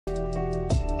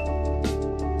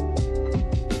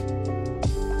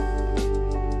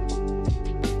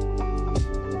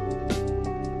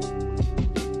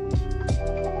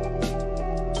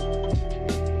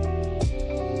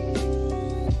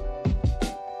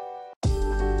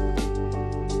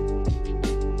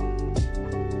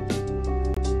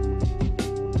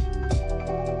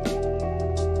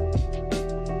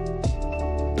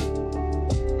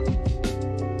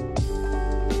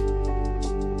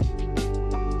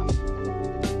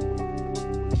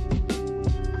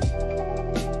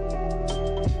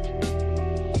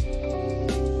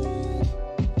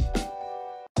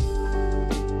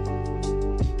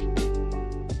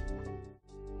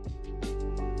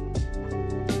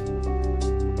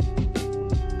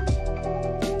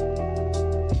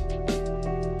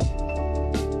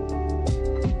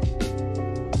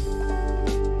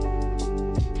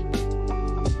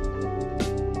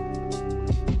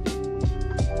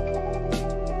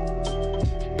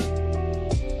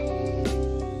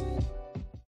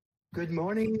Good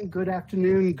morning, good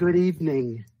afternoon, good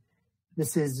evening.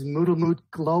 This is MoodleMoot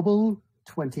Global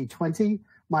 2020.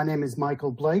 My name is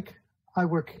Michael Blake. I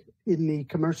work in the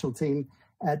commercial team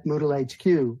at Moodle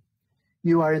HQ.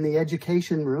 You are in the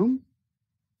education room,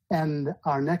 and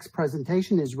our next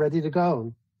presentation is ready to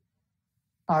go.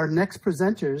 Our next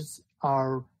presenters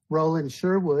are Roland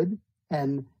Sherwood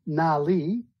and Na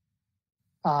Li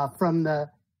from the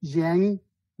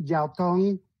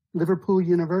Jiaotong Liverpool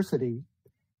University,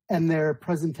 and their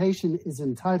presentation is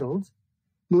entitled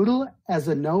Moodle as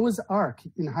a Noah's Ark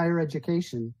in Higher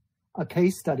Education, a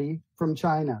Case Study from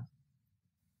China.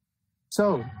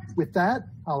 So with that,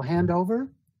 I'll hand over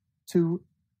to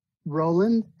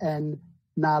Roland and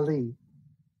Na Li.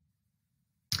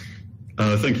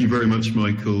 Thank you very much,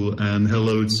 Michael, and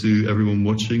hello to everyone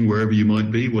watching, wherever you might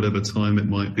be, whatever time it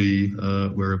might be,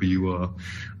 wherever you are.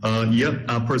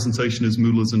 Our presentation is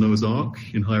Moodle as a Noah's Ark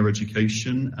in higher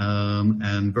education,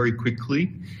 and very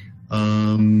quickly,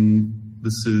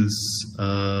 this is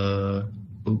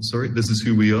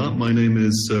who we are. My name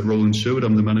is Roland Sherwood.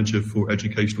 I'm the Manager for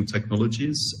Educational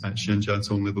Technologies at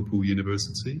Jiaotong Liverpool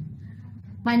University.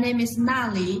 My name is Na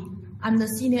Li. I'm the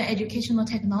Senior Educational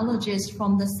Technologist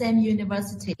from the same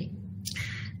university.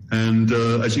 And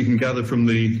as you can gather from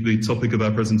the topic of our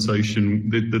presentation,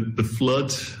 the flood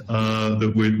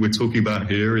that we're talking about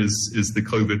here is the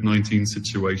COVID-19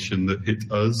 situation that hit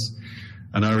us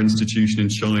and our institution in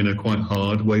China quite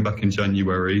hard way back in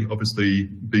January. Obviously,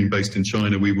 being based in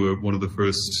China, we were one of the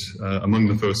first, among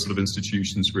the first sort of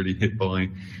institutions really hit by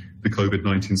the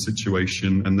COVID-19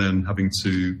 situation, and then having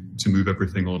to move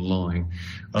everything online.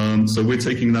 So we're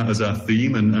taking that as our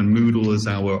theme, and Moodle as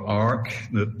our ark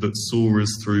that saw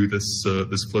us through this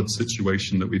flood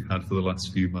situation that we've had for the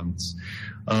last few months.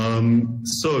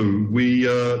 So we,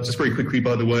 just very quickly,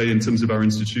 by the way, in terms of our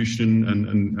institution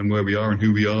and where we are and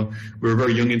who we are, we're a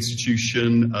very young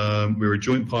institution. We're a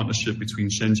joint partnership between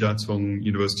Jiaotong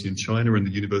University in China and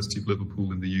the University of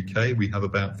Liverpool in the UK. We have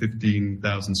about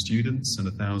 15,000 students and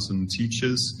 1,000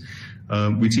 teachers.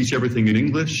 We teach everything in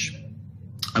English,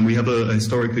 and we have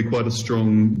historically quite a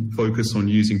strong focus on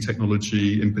using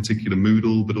technology, in particular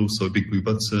Moodle, but also Big Blue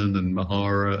Button and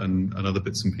Mahara and other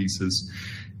bits and pieces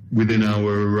within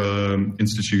our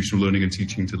institutional learning and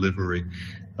teaching delivery.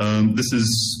 This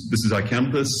is our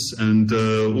campus, and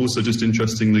also just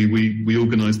interestingly, we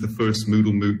organized the first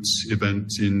MoodleMoot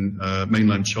event in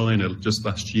mainland China just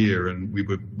last year, and we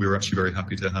were actually very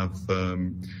happy to have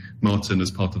Martin as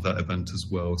part of that event as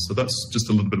well. So that's just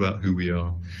a little bit about who we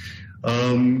are.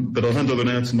 But I'll hand over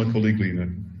now to my colleague Lena.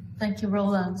 Thank you,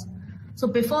 Roland. So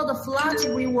before the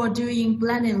flood, we were doing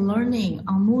blended learning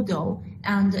on Moodle,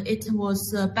 and it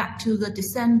was back to the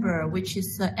December, which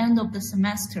is the end of the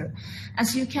semester.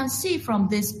 As you can see from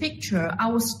this picture,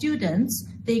 our students,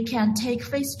 they can take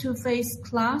face-to-face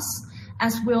class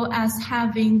as well as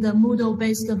having the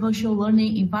Moodle-based virtual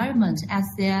learning environment as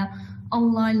their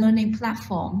online learning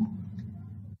platform.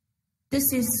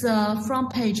 This is the front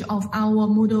page of our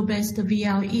Moodle-based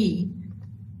VLE.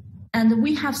 And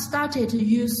we have started to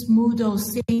use Moodle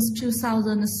since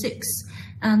 2006,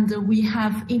 and we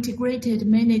have integrated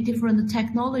many different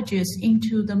technologies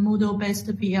into the Moodle-based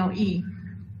VLE.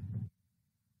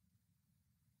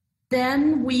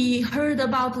 Then we heard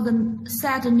about the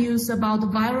sad news about the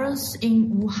virus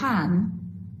in Wuhan.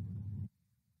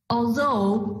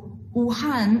 Although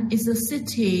Wuhan is a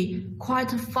city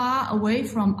quite far away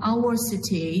from our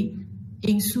city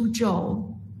in Suzhou,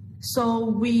 so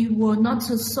we were not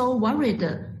so worried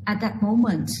at that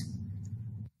moment.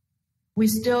 We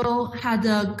still had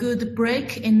a good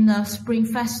break in the Spring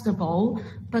Festival,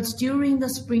 but during the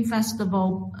Spring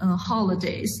Festival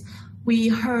holidays, we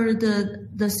heard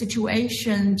the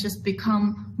situation just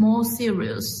become more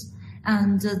serious,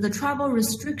 and the travel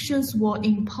restrictions were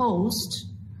imposed.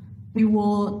 We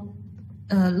were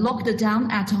locked down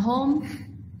at home,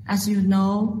 as you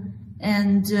know,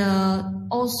 and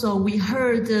also we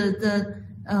heard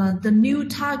the new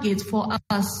target for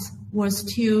us was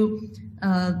to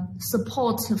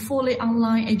support fully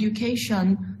online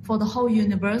education for the whole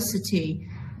university.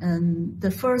 And the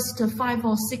first 5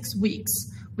 or 6 weeks,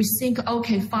 we think,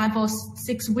 okay, 5 or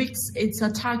 6 weeks, it's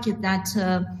a target that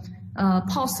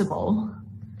possible,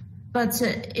 but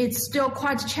it's still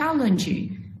quite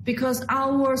challenging because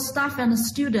our staff and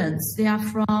students, they are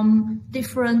from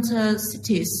different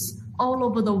cities all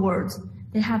over the world.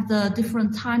 They have the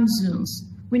different time zones.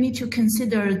 We need to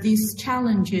consider these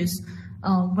challenges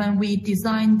when we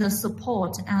design the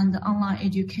support and online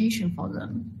education for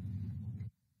them.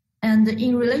 And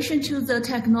in relation to the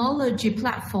technology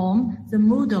platform, the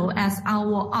Moodle as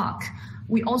our ark,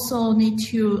 we also need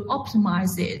to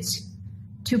optimize it.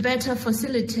 to better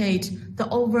facilitate the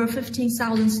over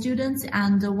 15,000 students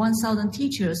and 1,000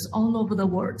 teachers all over the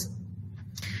world.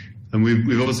 And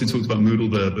we've obviously talked about Moodle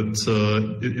there, but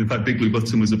in fact, Big Blue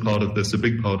Button was a part of this, a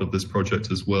big part of this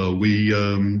project as well. We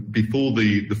before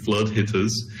the flood hit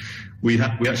us, we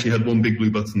actually had one Big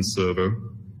Blue Button server,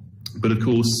 but of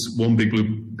course, one Big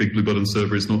Blue Button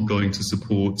server is not going to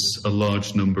support a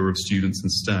large number of students and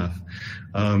staff.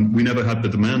 We never had the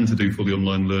demand to do fully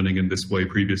online learning in this way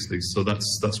previously, so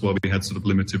that's why we had sort of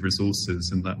limited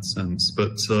resources in that sense.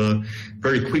 But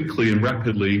very quickly and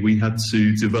rapidly, we had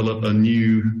to develop a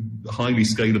new, highly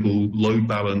scalable,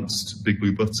 load-balanced Big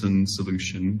Blue Button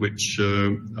solution, which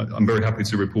I'm very happy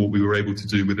to report we were able to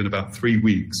do within about 3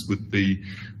 weeks with the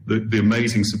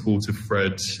amazing support of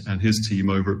Fred and his team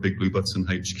over at Big Blue Button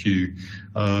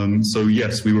HQ. So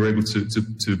yes, we were able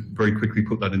to very quickly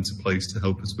put that into place to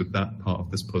help us with that part of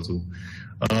this puzzle.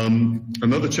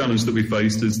 Another challenge that we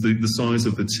faced is the size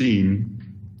of the team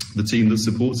that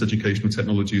supports educational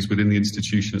technologies within the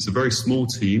institution. It's a very small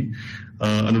team,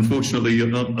 and unfortunately,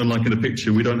 unlike in a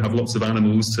picture, we don't have lots of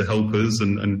animals to help us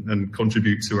and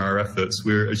contribute to our efforts.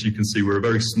 As you can see, we're a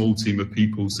very small team of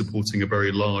people supporting a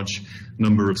very large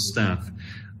number of staff.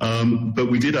 But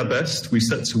we did our best. We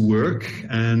set to work,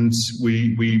 and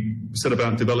we set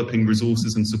about developing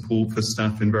resources and support for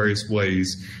staff in various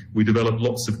ways. We developed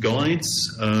lots of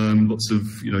guides, lots of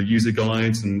user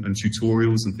guides and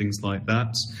tutorials and things like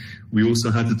that. We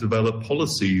also had to develop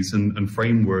policies and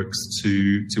frameworks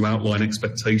to outline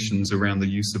expectations around the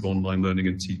use of online learning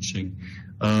and teaching.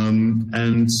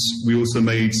 And we also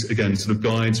made, again, sort of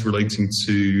guides relating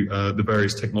to the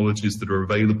various technologies that are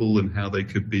available and how they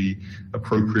could be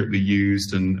appropriately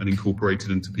used and incorporated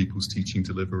into people's teaching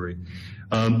delivery.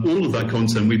 All of that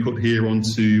content we put here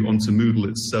onto Moodle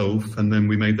itself, and then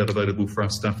we made that available for our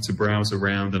staff to browse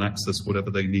around and access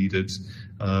whatever they needed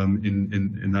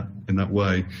in that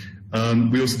way.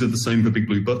 We also did the same for Big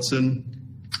Blue Button.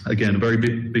 Again, a very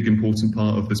big important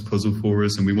part of this puzzle for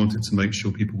us, and we wanted to make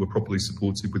sure people were properly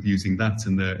supported with using that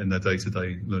in their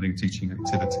day-to-day learning teaching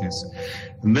activities.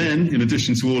 And then, in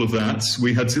addition to all of that,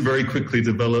 we had to very quickly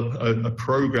develop a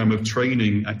program of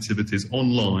training activities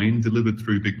online delivered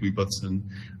through Big Blue Button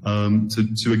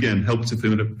to again help to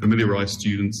familiarize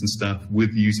students and staff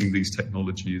with using these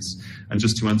technologies, and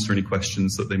just to answer any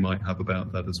questions that they might have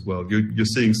about that as well. You're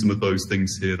seeing some of those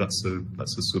things here. That's a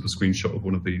sort of screenshot of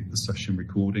one of the session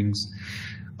recordings.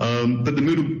 But the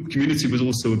Moodle community was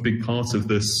also a big part of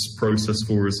this process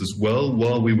for us as well.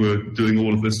 While we were doing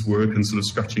all of this work and sort of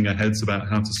scratching our heads about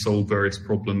how to solve various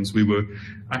problems, we were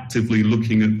actively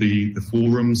looking at the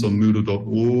forums on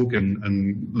Moodle.org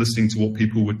and listening to what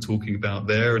people were talking about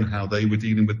there and how they were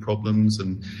dealing with problems.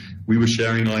 And we were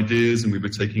sharing ideas and we were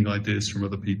taking ideas from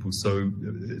other people. So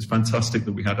it's fantastic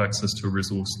that we had access to a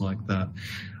resource like that.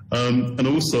 And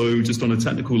also, just on a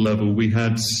technical level, we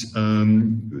had,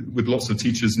 with lots of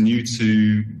teachers new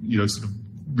to, sort of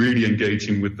really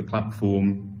engaging with the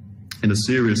platform in a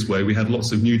serious way, we had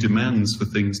lots of new demands for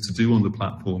things to do on the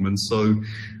platform. And so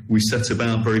we set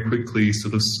about very quickly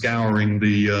sort of scouring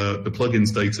the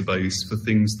plugins database for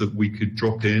things that we could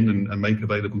drop in and make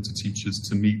available to teachers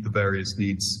to meet the various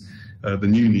needs, the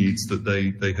new needs that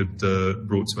they had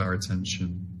brought to our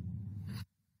attention.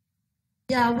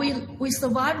 Yeah, we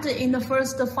survived in the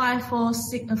first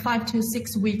 5 to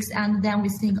 6 weeks, and then we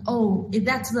think, oh, is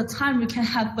that the time we can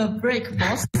have a break,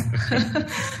 boss?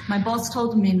 My boss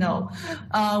told me no.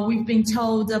 We've been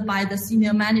told by the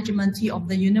senior management team of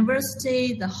the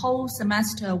university the whole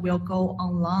semester will go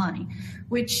online,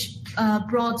 which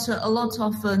brought a lot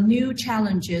of new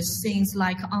challenges, things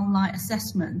like online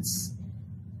assessments.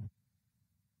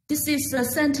 This is a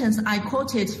sentence I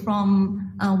quoted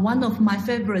from one of my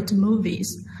favorite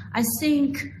movies. I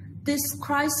think this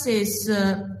crisis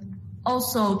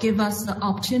also gives us the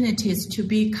opportunities to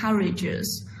be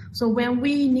courageous. So when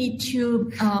we need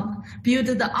to build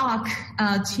the ark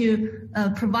to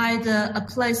provide a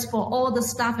place for all the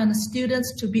staff and the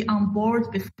students to be on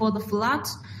board before the flood,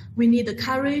 we need the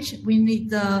courage, we need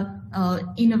the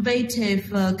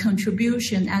innovative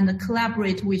contribution and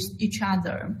collaborate with each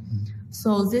other.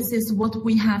 So this is what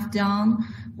we have done.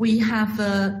 We have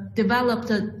developed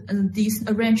these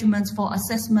arrangements for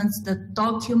assessments, the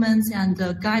documents and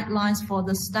the guidelines for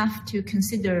the staff to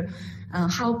consider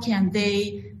how can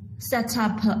they set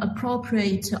up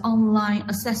appropriate online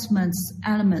assessments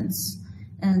elements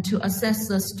and to assess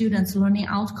the students' learning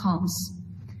outcomes.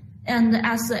 And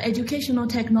as the educational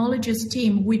technologies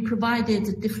team, we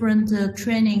provided different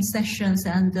training sessions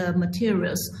and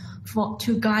materials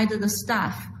to guide the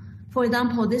staff. For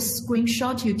example, this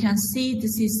screenshot, you can see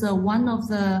this is one of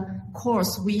the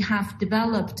course we have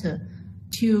developed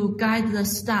to guide the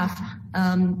staff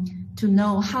to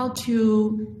know how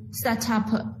to set up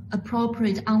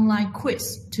appropriate online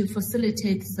quiz to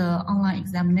facilitate the online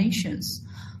examinations.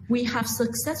 We have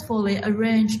successfully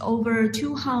arranged over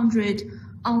 200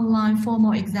 online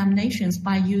formal examinations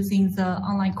by using the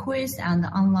online quiz and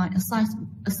online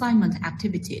assignment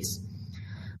activities.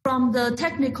 From the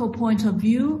technical point of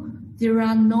view, there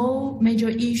are no major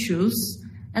issues,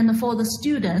 and for the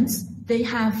students, they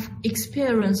have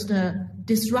experienced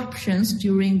disruptions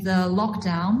during the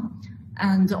lockdown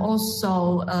and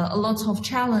also a lot of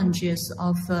challenges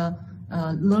of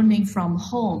learning from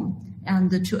home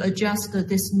and to adjust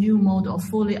this new mode of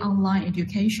fully online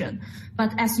education.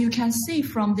 But as you can see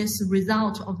from this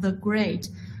result of the grade,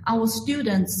 our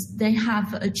students, they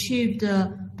have achieved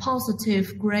a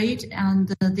positive grade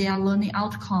and their learning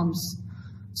outcomes.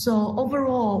 So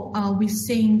overall, we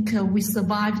think we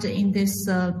survived in this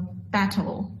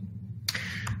battle.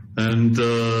 And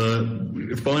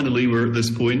finally, we're at this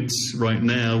point right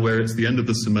now where it's the end of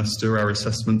the semester, our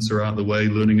assessments are out of the way,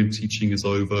 learning and teaching is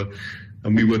over.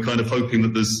 And we were kind of hoping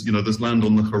that there's land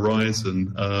on the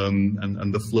horizon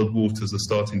and the flood waters are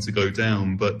starting to go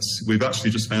down. But we've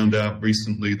actually just found out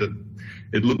recently that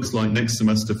it looks like next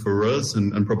semester for us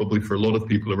and probably for a lot of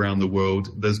people around the world,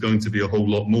 there's going to be a whole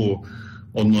lot more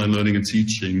online learning and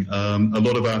teaching. A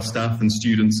lot of our staff and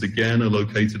students, again, are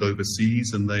located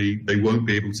overseas and they won't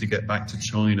be able to get back to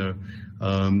China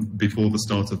before the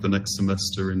start of the next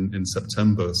semester in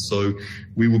September. So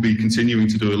we will be continuing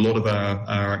to do a lot of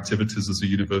our activities as a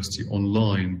university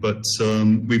online. But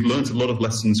we've learned a lot of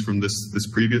lessons from this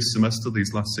previous semester,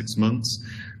 these last 6 months.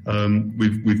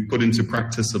 We've put into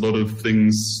practice a lot of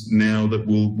things now that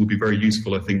will be very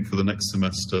useful, I think, for the next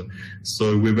semester.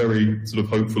 So we're very sort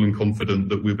of hopeful and confident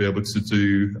that we'll be able to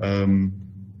do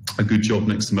a good job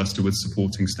next semester with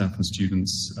supporting staff and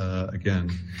students again.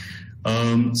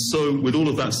 So with all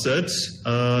of that said,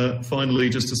 finally,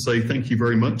 just to say thank you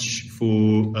very much for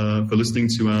listening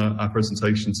to our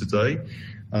presentation today.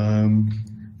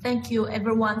 Thank you,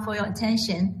 everyone, for your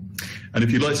attention. And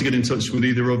if you'd like to get in touch with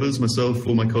either of us, myself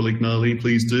or my colleague Nali,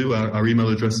 please do. Our email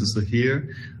addresses are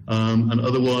here. And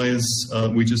otherwise,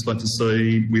 we'd just like to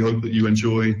say we hope that you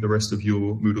enjoy the rest of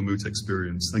your MoodleMoot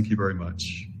experience. Thank you very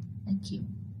much. Thank you.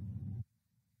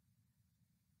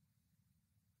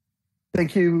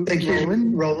 Thank you,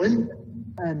 Roland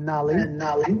and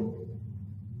Nali.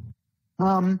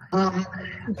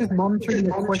 Just monitoring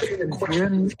the questions here,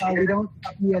 and we don't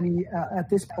see any at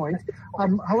this point.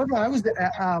 However, I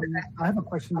have a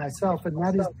question myself, and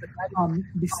that is,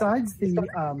 besides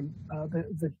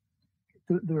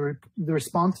the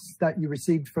responses that you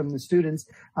received from the students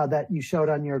that you showed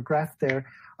on your graph there,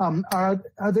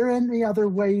 are there any other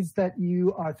ways that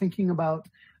you are thinking about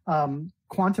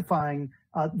quantifying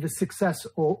the success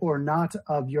or not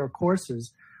of your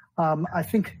courses? I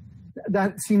think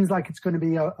that seems like it's going to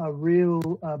be a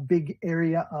real big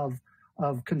area of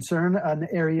concern, an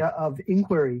area of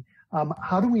inquiry.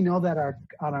 How do we know that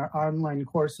our online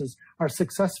courses are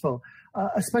successful,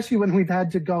 especially when we've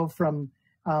had to go from,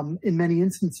 in many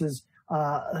instances,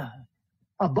 a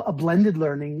blended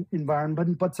learning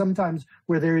environment, but sometimes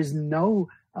where there was no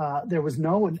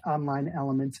online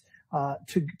element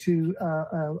to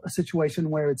a situation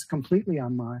where it's completely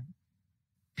online?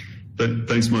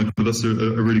 Thanks, Michael. That's a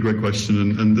really great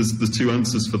question, and there's two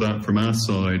answers for that from our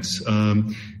side.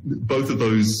 Both of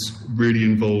those really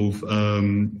involve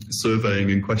surveying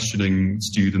and questioning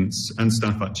students and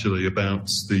staff actually about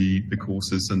the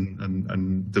courses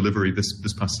and delivery this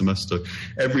past semester.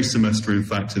 Every semester, in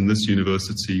fact, in this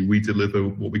university, we deliver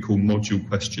what we call module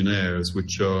questionnaires,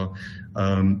 which are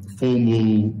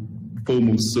formal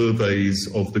surveys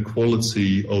of the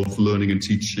quality of learning and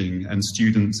teaching, and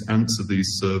students answer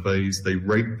these surveys. They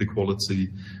rate the quality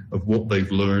of what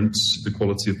they've learned, the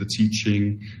quality of the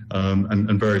teaching,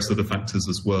 and various other factors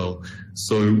as well.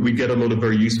 So we get a lot of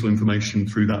very useful information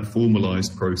through that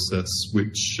formalized process,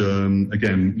 which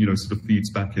again, sort of feeds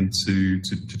back into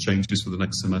changes for the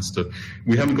next semester.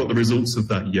 We haven't got the results of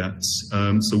that yet,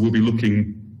 so we'll be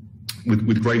looking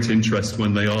with great interest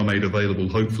when they are made available,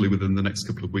 hopefully within the next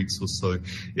couple of weeks or so.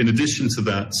 In addition to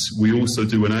that, we also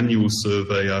do an annual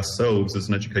survey ourselves as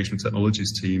an educational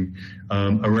technologies team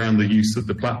around the use of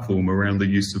the platform, around the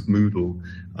use of Moodle.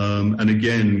 And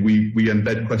again, we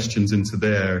embed questions into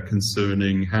there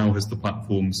concerning how has the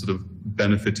platform sort of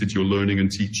benefited your learning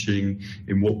and teaching?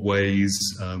 In what ways?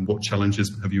 What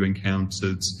challenges have you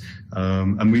encountered?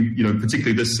 And we,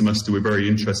 particularly this semester, we're very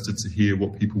interested to hear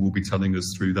what people will be telling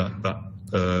us through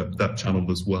that channel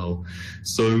as well.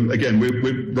 So again,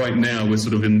 we're right now we're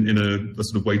sort of in a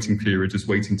sort of waiting period, just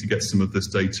waiting to get some of this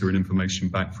data and information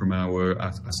back from our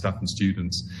staff and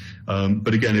students.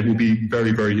 But again, it will be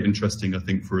very, very interesting, I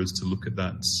think, for us to look at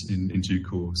that in due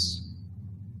course.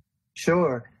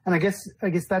 Sure, and I guess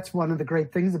that's one of the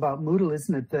great things about Moodle,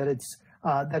 isn't it?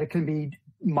 That it can be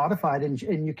modified and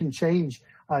you can change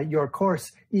your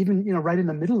course, even right in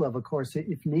the middle of a course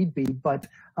if need be. But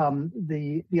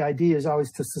the idea is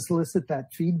always to solicit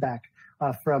that feedback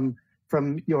from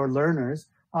your learners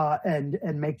and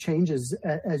make changes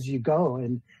as you go,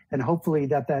 and hopefully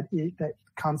that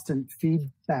constant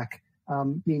feedback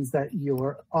means that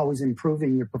you're always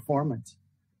improving your performance.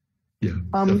 Yeah,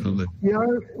 definitely.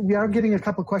 We are getting a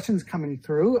couple questions coming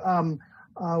through.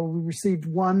 We received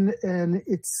one, and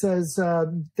it says,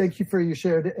 "Thank you for your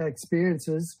shared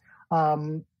experiences,"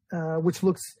 which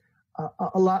looks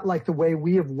a lot like the way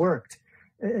we have worked.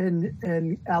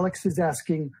 And Alex is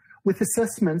asking, with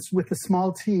assessments with a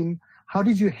small team, how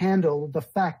did you handle the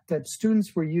fact that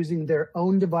students were using their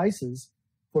own devices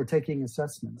for taking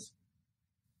assessments?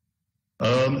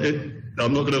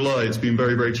 I'm not going to lie, it's been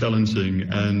very, very challenging,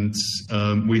 and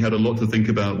we had a lot to think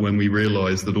about when we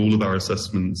realized that all of our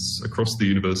assessments across the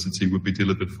university would be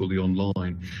delivered fully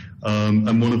online.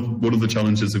 And one of the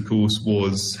challenges, of course,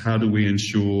 was how do we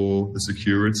ensure the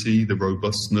security, the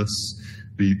robustness,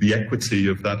 the equity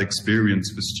of that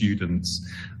experience for students.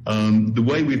 The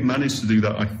way we've managed to do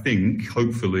that, I think,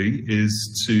 hopefully,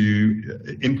 is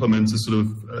to implement a sort of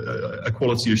a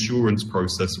quality assurance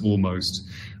process almost.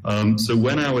 So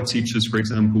when our teachers, for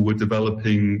example, were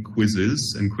developing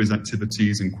quizzes and quiz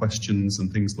activities and questions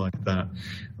and things like that,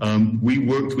 we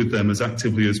worked with them as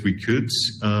actively as we could,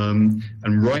 and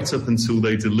right up until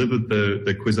they delivered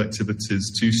their quiz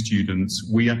activities to students,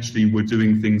 we actually were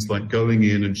doing things like going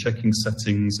in and checking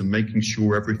settings and making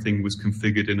sure everything was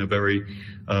configured in a very,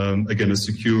 again, a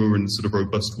secure and sort of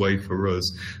robust way for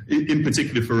us. In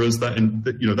particular for us, that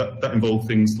involved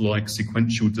things like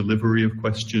sequential delivery of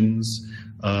questions.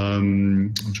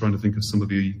 I'm trying to think of some of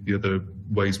the other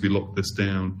ways we locked this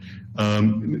down.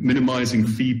 Minimizing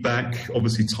feedback,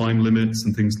 obviously time limits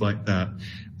and things like that.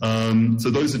 So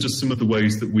those are just some of the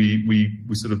ways that we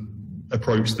sort of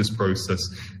approach this process.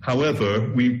 However,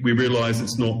 we realize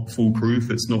it's not foolproof,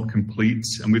 it's not complete,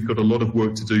 and we've got a lot of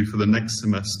work to do for the next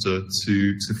semester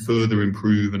to further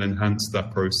improve and enhance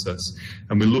that process.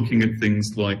 And we're looking at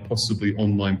things like possibly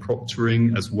online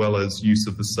proctoring, as well as use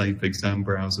of the safe exam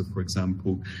browser, for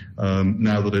example,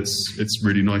 now that it's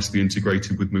really nicely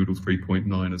integrated with Moodle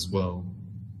 3.9 as well.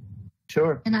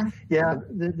 Sure. Yeah,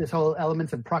 this whole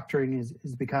element of proctoring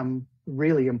has become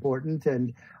really important.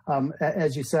 And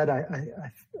as you said, I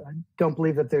don't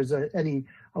believe that there's any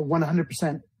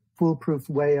 100% foolproof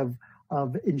way of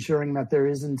ensuring that there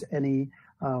isn't any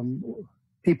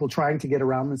people trying to get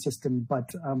around the system.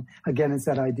 But again, it's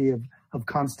that idea of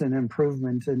constant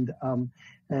improvement and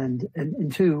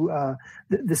two,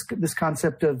 this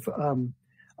concept of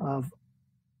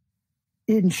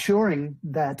ensuring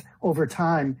that over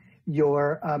time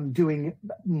you're doing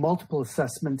multiple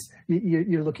assessments.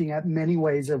 You're looking at many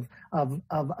ways of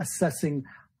assessing,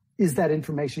 is that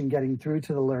information getting through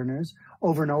to the learners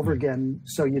over and over again,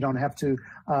 so you don't have to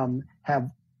have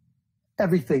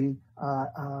everything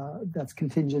that's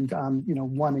contingent on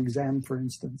one exam, for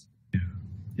instance.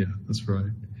 Yeah, that's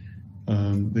right.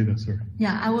 Lena, sorry.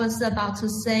 Yeah, I was about to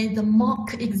say the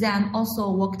mock exam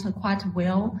also worked quite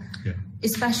well,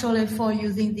 especially for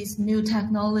using these new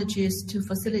technologies to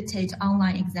facilitate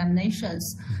online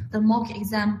examinations. The mock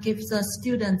exam gives the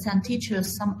students and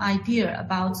teachers some idea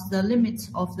about the limits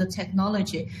of the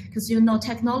technology, because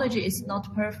technology is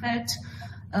not perfect.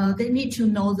 They need to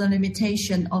know the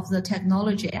limitation of the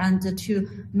technology and to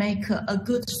make a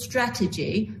good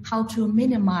strategy how to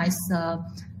minimize the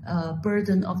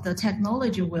burden of the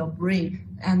technology will bring,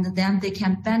 and then they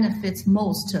can benefit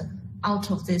most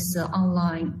out of this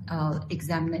online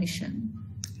examination.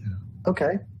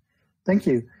 Okay, thank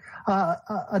you.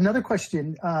 Another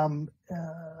question.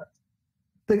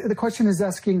 The question is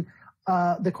asking.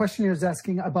 The questioner is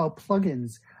asking about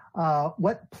plugins.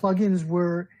 What plugins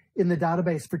were in the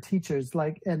database for teachers?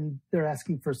 And they're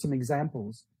asking for some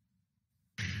examples.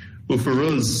 Well, for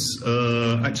us,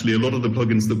 actually, a lot of the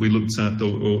plugins that we looked at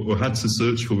or had to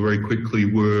search for very quickly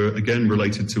were, again,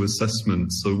 related to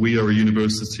assessment. So we are a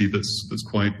university that's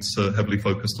quite heavily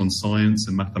focused on science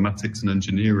and mathematics and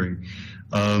engineering.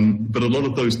 But a lot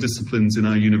of those disciplines in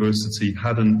our university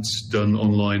hadn't done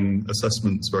online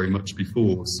assessments very much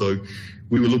before. So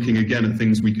we were looking again at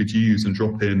things we could use and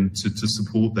drop in to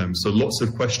support them. So lots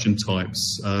of question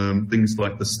types, things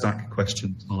like the stack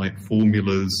question type,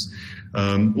 formulas,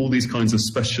 all these kinds of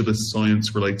specialist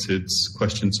science-related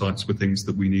question types were things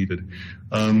that we needed.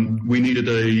 We needed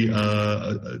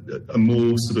a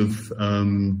more sort of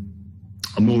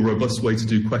a more robust way to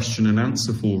do question and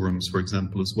answer forums, for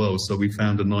example, as well. So we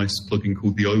found a nice plugin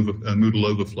called the Moodle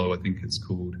Overflow, I think it's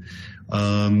called.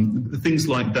 Things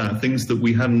like that, things that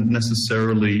we hadn't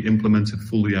necessarily implemented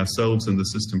fully ourselves in the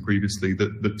system previously,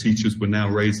 that teachers were now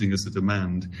raising as a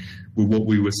demand, were what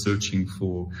we were searching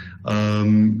for.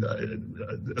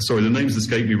 Sorry, the names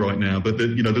escape me right now, but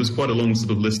there was quite a long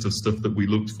sort of list of stuff that we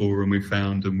looked for and we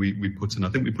found and we put in. I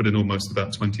think we put in almost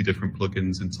about 20 different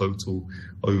plugins in total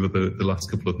over the last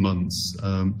couple of months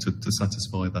to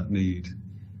satisfy that need.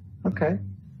 Okay.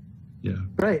 Yeah.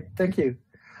 Great. Thank you.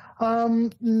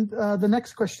 The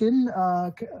next question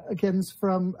again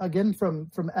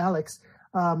from Alex,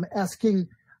 asking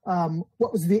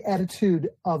what was the attitude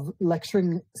of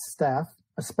lecturing staff,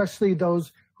 especially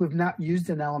those who have not used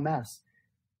an LMS,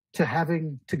 to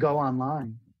having to go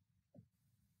online?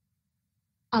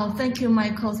 Oh, thank you,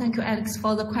 Michael. Thank you, Alex,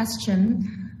 for the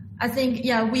question. I think,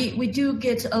 yeah, we do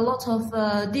get a lot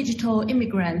of digital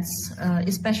immigrants,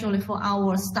 especially for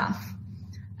our staff.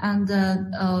 And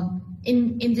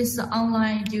in this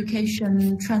online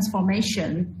education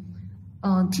transformation,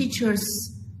 teachers,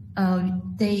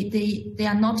 they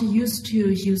are not used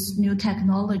to use new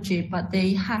technology, but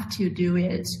they have to do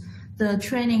it. The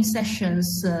training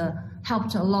sessions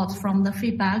helped a lot from the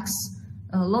feedbacks.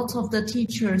 A lot of the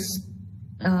teachers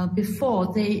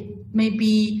before, they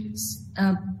maybe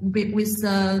with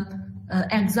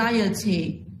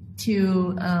anxiety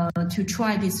to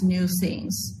try these new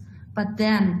things. But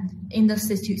then in the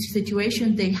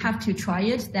situation they have to try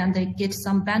it, then they get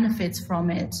some benefits from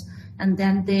it. And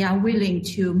then they are willing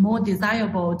to, more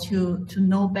desirable to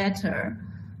know better.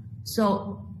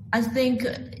 So I think,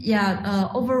 yeah,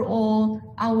 overall,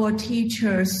 our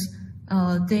teachers,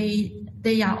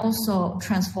 they are also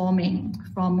transforming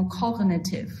from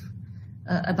cognitive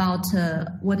about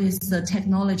what is the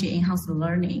technology-enhanced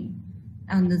learning.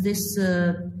 And this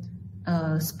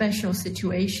special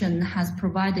situation has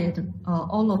provided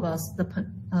all of us the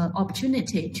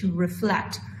opportunity to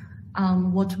reflect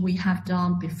on what we have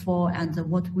done before and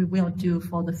what we will do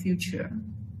for the future.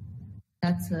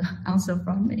 That's the answer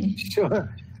from me.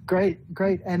 Sure. Great.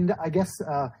 And I guess,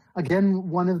 again,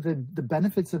 one of the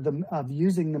benefits of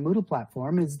using the Moodle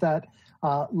platform is that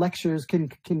lecturers can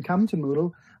come to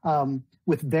Moodle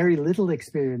with very little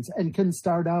experience and can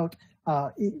start out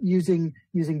using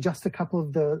just a couple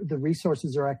of the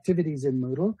resources or activities in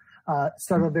Moodle.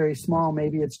 Start out very small.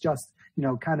 Maybe it's just,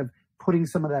 kind of putting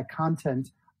some of that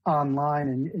content online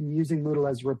and using Moodle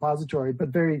as a repository. But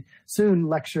very soon,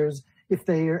 lecturers, if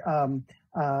they're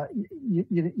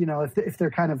if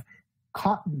they're kind of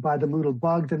caught by the Moodle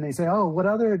bug, then they say, oh, what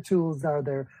other tools are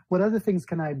there? What other things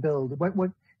can I build? What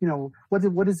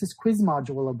is this quiz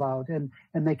module about? And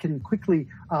they can quickly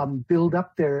build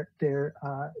up their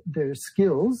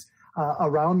skills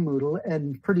around Moodle,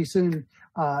 and pretty soon,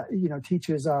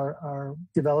 teachers are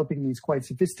developing these quite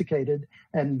sophisticated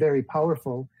and very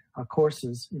powerful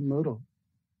courses in Moodle.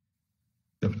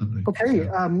 Definitely. Okay,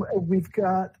 we've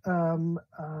got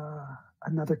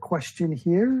another question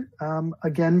here,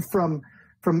 again from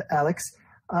Alex.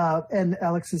 And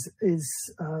Alex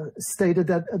is stated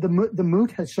that the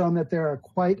Moot has shown that there are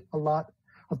quite a lot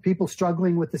of people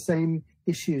struggling with the same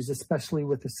issues, especially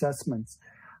with assessments.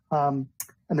 And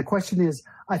the question is,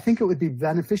 I think it would be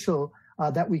beneficial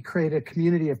that we create a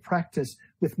community of practice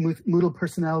with Moodle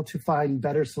personnel to find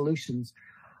better solutions.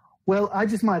 Well, I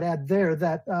just might add there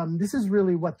that this is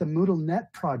really what the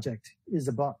MoodleNet project is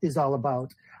all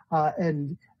about.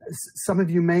 And some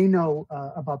of you may know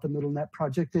about the MoodleNet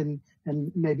project, and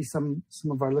maybe some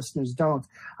of our listeners don't.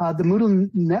 The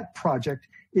MoodleNet project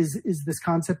is this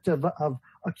concept of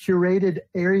a curated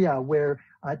area where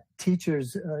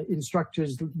teachers,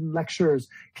 instructors, lecturers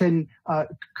can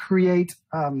create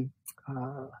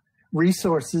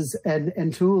resources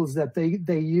and tools that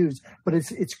they use. But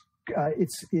it's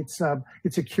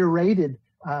a curated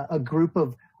a group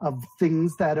of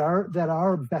things that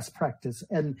are best practice,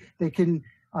 and they can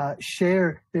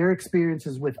share their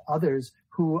experiences with others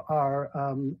who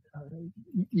are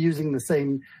using the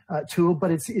same tool.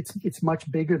 But it's much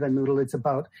bigger than Moodle. It's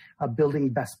about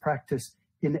building best practice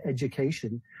in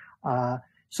education.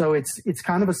 So it's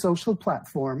kind of a social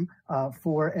platform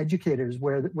for educators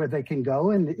where they can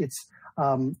go, and it's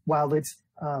while it's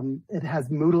it has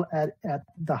Moodle at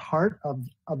the heart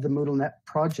of the MoodleNet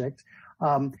project.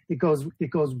 It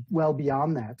goes well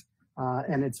beyond that,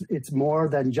 and it's more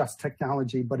than just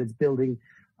technology, but it's building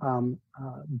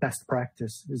best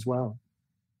practice as well.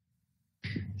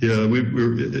 Yeah,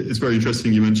 it's very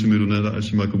interesting you mentioned MoodleNet,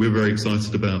 actually, Michael. We're very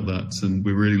excited about that, and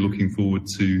we're really looking forward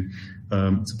to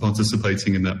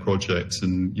participating in that project.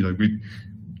 And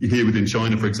here within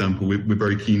China, for example, we're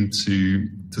very keen to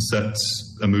set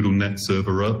a MoodleNet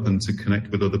server up and to connect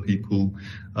with other people.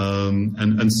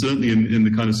 And certainly in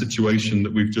the kind of situation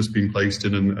that we've just been placed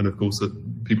in, and of course that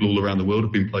people all around the world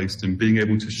have been placed in, being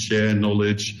able to share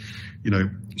knowledge,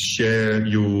 share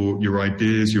your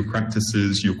ideas, your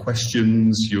practices, your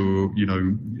questions,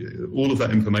 all of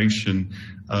that information,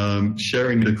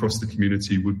 sharing it across the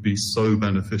community would be so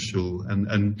beneficial.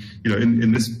 And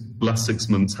in this last 6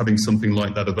 months, having something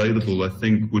like that available, I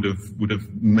think would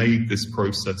have made this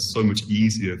process so much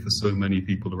easier for so many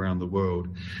people around the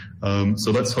world. So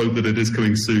let's hope that it is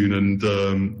coming soon, and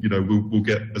we'll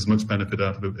get as much benefit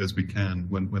out of it as we can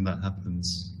when that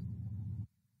happens.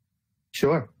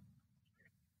 Sure.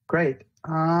 Great.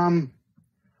 Well,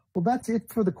 that's it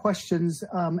for the questions.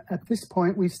 At this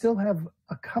point, we still have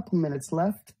a couple minutes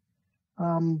left,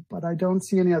 but I don't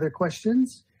see any other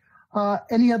questions.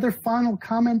 Any other final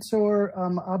comments or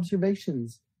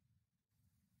observations?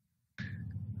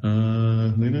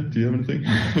 Lena, do you have anything?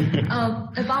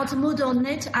 About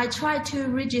MoodleNet, I tried to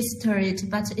register it,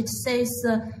 but it says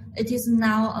it is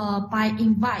now by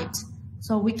invite,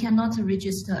 so we cannot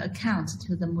register account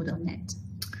to the MoodleNet.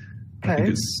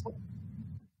 Okay.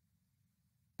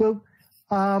 Well,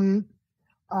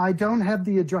 I don't have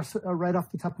the address right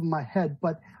off the top of my head,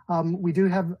 but we do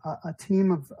have a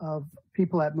team of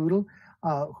people at Moodle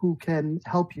who can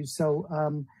help you. So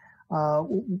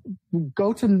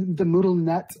go to the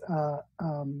MoodleNet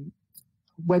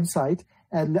website,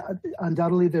 and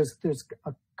undoubtedly there's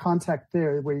a contact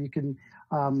there where you can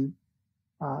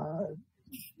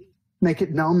make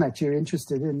it known that you're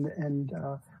interested in, and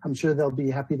I'm sure they'll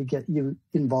be happy to get you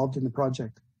involved in the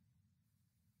project.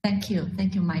 Thank you,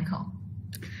 Michael.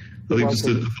 I think just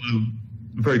a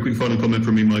very quick final comment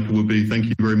from me, Michael, would be thank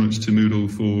you very much to Moodle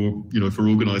for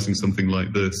organising something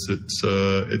like this. It's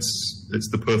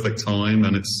the perfect time,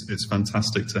 and it's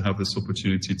fantastic to have this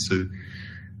opportunity to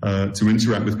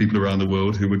interact with people around the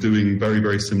world who are doing very,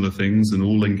 very similar things and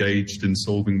all engaged in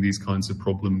solving these kinds of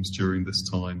problems during this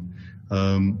time.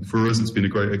 For us, it's been a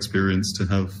great experience to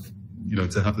have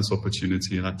this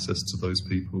opportunity and access to those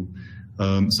people.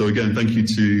 So again, thank you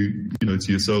to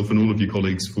yourself and all of your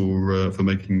colleagues for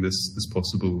making this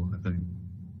possible, I think.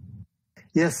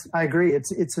 Yes, I agree.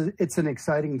 It's an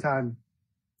exciting time.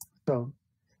 So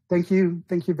thank you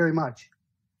very much.